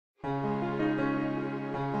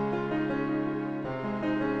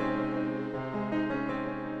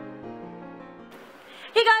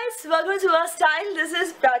guys, welcome to our style. This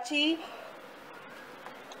is Prachi.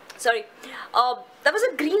 Sorry, that was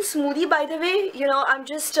a green smoothie, by the way. You know, I'm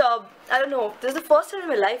just, I don't know, this is the first time in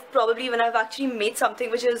my life probably when I've actually made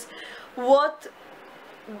something which is worth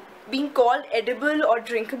being called edible or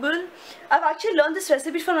drinkable. I've actually learned this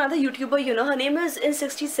recipe from another YouTuber, you know, her name is In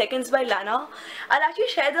 60 Seconds by Lana. I'll actually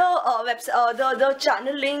share the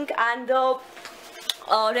channel link and the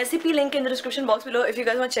recipe link in the description box below if you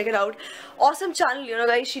guys want to check it out. Awesome channel, you know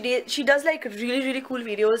guys. She does like really cool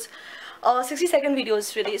videos, 60-second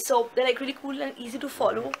videos really, so they're like really cool and easy to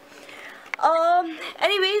follow.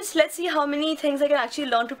 Anyways, let's see how many things I can actually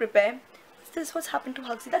learn to prepare. What's happened to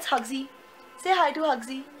Hugsy? That's Hugsy. Say hi to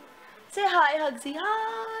Hugsy. Say hi, Hugsy.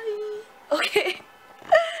 Hi. Okay.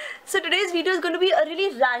 So today's video is going to be a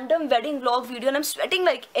really random wedding vlog video, and I'm sweating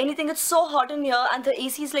like anything. It's so hot in here and the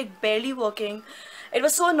AC is like barely working. It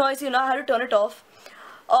was so noisy, you know, I had to turn it off.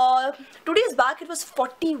 2 days back it was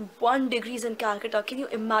 41 degrees in Calcutta. Can you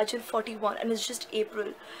imagine 41? And it's just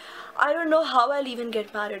April. I don't know how I'll even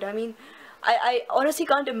get married. I mean, I honestly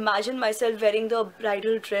can't imagine myself wearing the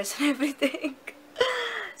bridal dress and everything.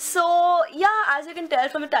 So yeah, as you can tell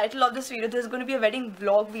from the title of this video, this is going to be a wedding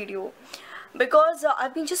vlog video. Because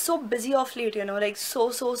I've been just so busy of late, you know, like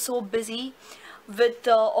so busy with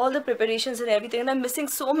all the preparations and everything, and I'm missing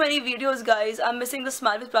so many videos, guys. I'm missing the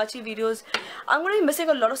Smile with Prachi videos. I'm going to be missing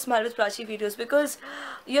a lot of Smile with Prachi videos because,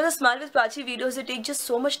 you know, the Smile with Prachi videos, they take just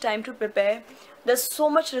so much time to prepare. There's so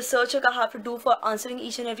much research I have to do for answering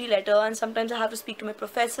each and every letter, and sometimes I have to speak to my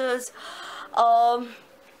professors.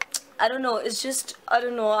 I don't know, it's just, I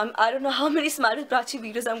don't know how many Smile with Prachi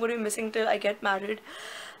videos I'm going to be missing till I get married.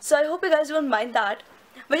 So I hope you guys don't mind that,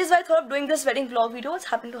 which is why I thought of doing this wedding vlog video. What's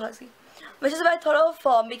happened to Hasi? Which is why I thought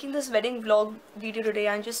of making this wedding vlog video today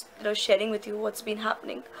and just, you know, sharing with you what's been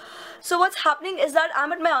happening. So what's happening is that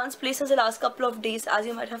I'm at my aunt's place since the last couple of days, as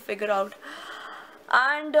you might have figured out.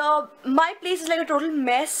 And my place is like a total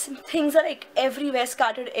mess. Things are like everywhere,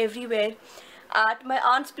 scattered everywhere. At my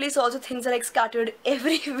aunt's place also things are like scattered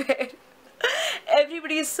everywhere.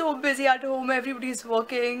 Everybody is so busy at home, everybody is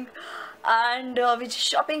working, and we're just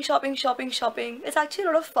shopping. It's actually a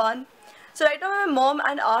lot of fun. So right now my mom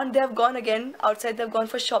and aunt, they have gone again outside. They've gone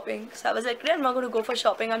for shopping. So I was like, I'm not going to go for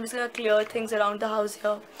shopping. I'm just going to clear things around the house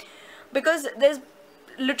here, because there's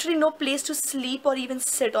literally no place to sleep or even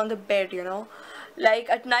sit on the bed, you know. Like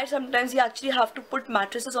at night sometimes you actually have to put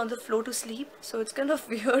mattresses on the floor to sleep, so it's kind of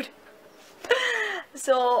weird.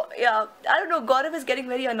 So yeah, I don't know, Gaurav is getting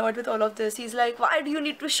very annoyed with all of this. He's like, why do you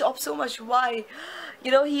need to shop so much? Why?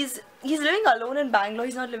 You know, he's living alone in Bangalore.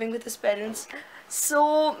 He's not living with his parents.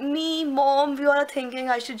 So me, mom, we all are thinking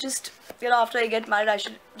I should just, you know, after I get married, I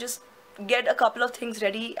should just get a couple of things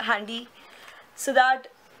ready, handy, so that,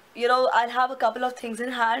 you know, I'll have a couple of things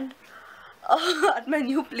in hand at my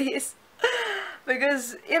new place.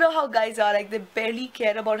 Because you know how guys are, like, they barely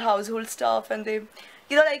care about household stuff, and they,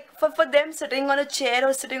 you know, like, for them, sitting on a chair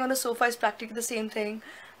or sitting on a sofa is practically the same thing.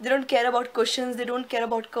 They don't care about cushions, they don't care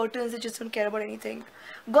about curtains, they just don't care about anything.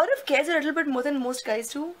 Gaurav cares a little bit more than most guys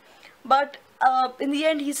do, but in the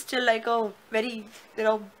end, he's still like a very, you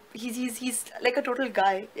know, he's like a total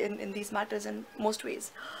guy in these matters in most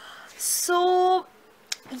ways. So,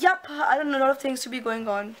 yep, I don't know, a lot of things to be going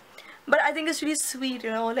on. But I think it's really sweet, you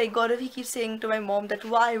know, like Gaurav, he keeps saying to my mom that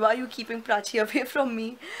why are you keeping Prachi away from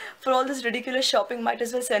me for all this ridiculous shopping? Might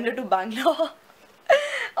as well send her to Bangalore.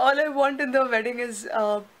 All I want in the wedding is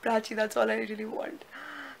Prachi. That's all I really want.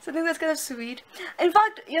 So I think that's kind of sweet. In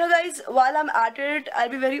fact, you know guys, while I'm at it, I'll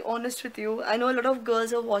be very honest with you. I know a lot of girls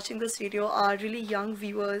who are watching this video are really young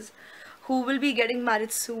viewers who will be getting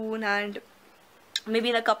married soon, and maybe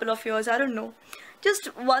in a couple of years, I don't know. Just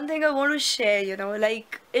one thing I want to share, you know,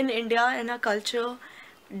 like in India, in our culture,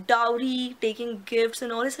 dowry, taking gifts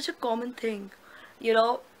and all is such a common thing, you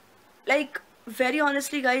know. Like, very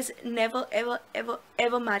honestly guys, never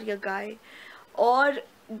ever marry a guy or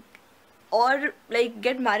like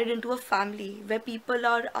get married into a family where people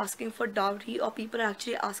are asking for dowry or people are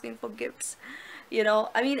actually asking for gifts. You know,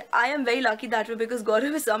 I mean, I am very lucky that way, because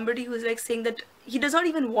Gaurav is somebody who's like saying that he does not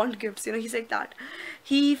even want gifts, you know, he's like that.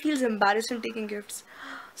 He feels embarrassed in taking gifts.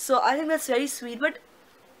 So I think that's very sweet. But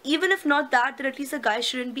even if not that, then at least the guy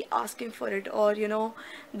shouldn't be asking for it, or, you know,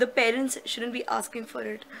 the parents shouldn't be asking for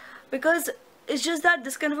it. Because it's just that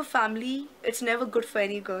this kind of a family, it's never good for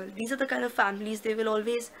any girl. These are the kind of families, they will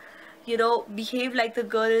always, you know, behave like the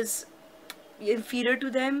girl is inferior to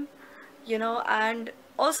them, you know. And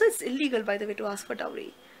also, it's illegal, by the way, to ask for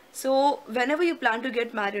dowry. So whenever you plan to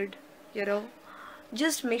get married, you know,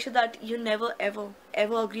 just make sure that you never ever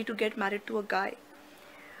agree to get married to a guy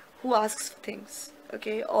who asks for things,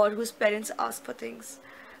 okay, or whose parents ask for things.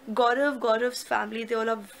 Gaurav's family, they all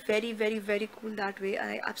are very, very, very cool that way, and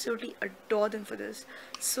I absolutely adore them for this.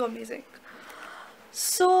 So amazing.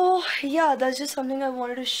 So yeah, that's just something I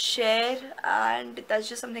wanted to share, and that's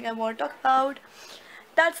just something I want to talk about.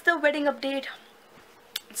 That's the wedding update.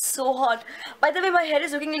 It's so hot. By the way, my hair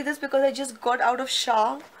is looking like this because I just got out of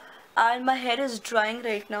shower and my hair is drying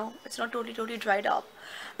right now. It's not totally dried up,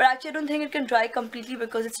 but actually I don't think it can dry completely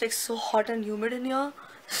because it's like so hot and humid in here.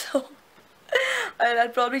 So I'll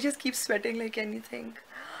probably just keep sweating like anything.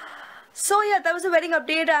 So yeah, that was the wedding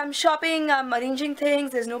update. I'm shopping, I'm arranging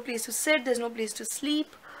things. There's no place to sit, there's no place to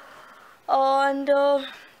sleep, and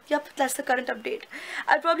yep, that's the current update.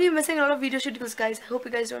 I'll probably be missing a lot of video schedules, guys. I hope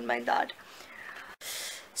you guys don't mind that.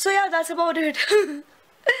 So yeah, that's about it.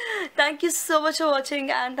 Thank you so much for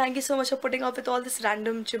watching, and thank you so much for putting up with all this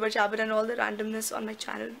random jibber jabber and all the randomness on my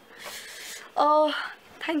channel. Oh,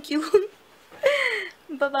 thank you.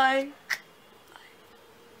 Bye bye.